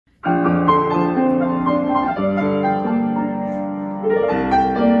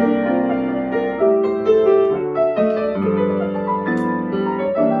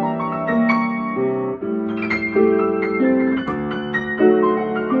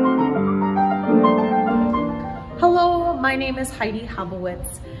My name is Heidi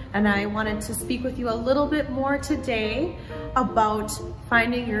and I wanted to speak with you a little bit more today about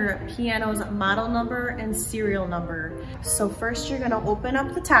finding your piano's model number and serial number. So first you're gonna open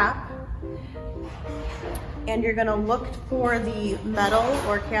up the top and you're gonna look for the metal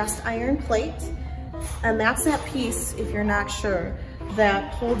or cast iron plate. And that's that piece, if you're not sure,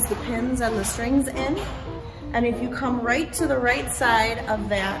 that holds the pins and the strings in. And if you come right to the right side of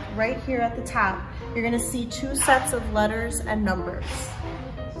that, right here at the top, you're gonna see two sets of letters and numbers.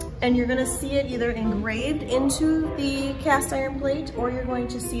 And you're gonna see it either engraved into the cast iron plate or you're going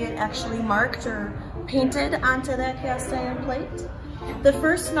to see it actually marked or painted onto that cast iron plate. The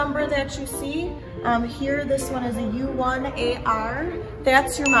first number that you see here, this one is a U1AR,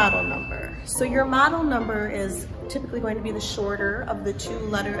 that's your model number. So your model number is typically going to be the shorter of the two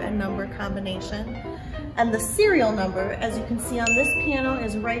letter and number combination. And the serial number, as you can see on this piano,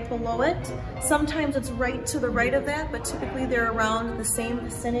 is right below it. Sometimes it's right to the right of that, but typically they're around the same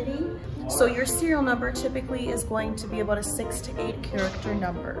vicinity. So your serial number typically is going to be about a 6 to 8 character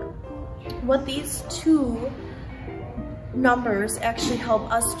number. What these two numbers actually help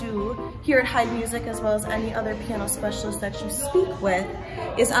us do here at Heid Music, as well as any other piano specialist that you speak with,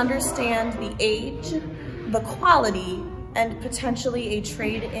 is understand the age, the quality, and potentially a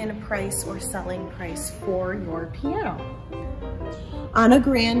trade-in price or selling price for your piano. On a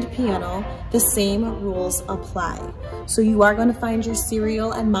grand piano, the same rules apply. So you are going to find your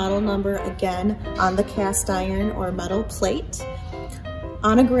serial and model number again on the cast iron or metal plate.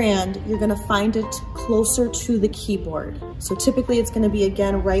 On a grand, you're gonna find it closer to the keyboard. So typically it's gonna be,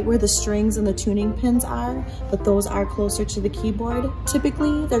 again, right where the strings and the tuning pins are, but those are closer to the keyboard.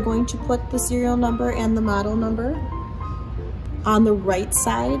 Typically, they're going to put the serial number and the model number on the right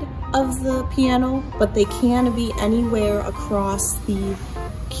side of the piano, but they can be anywhere across the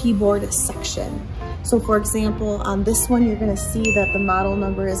keyboard section. So for example, on this one, you're gonna see that the model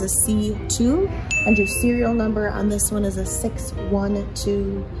number is a C2, and your serial number on this one is a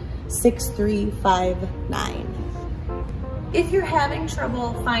 6126359. If you're having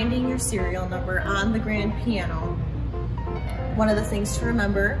trouble finding your serial number on the grand piano, one of the things to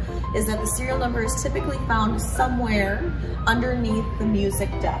remember is that the serial number is typically found somewhere underneath the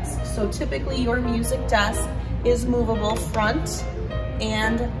music desk. So typically your music desk is movable front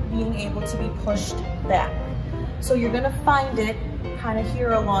and being able to be pushed back. So you're gonna find it kind of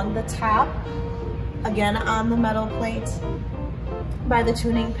here along the top, again on the metal plate by the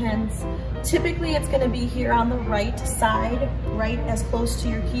tuning pins. Typically it's gonna be here on the right side, right as close to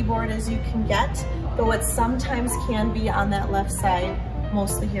your keyboard as you can get, though it sometimes can be on that left side,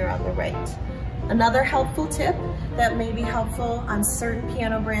 mostly here on the right. Another helpful tip that may be helpful on certain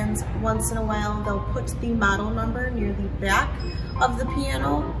piano brands, once in a while they'll put the model number near the back of the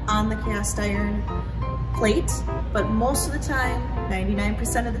piano on the cast iron plate, but most of the time,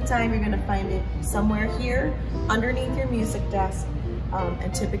 99% of the time, you're gonna find it somewhere here underneath your music desk,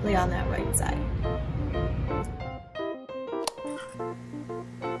 and typically on that right side.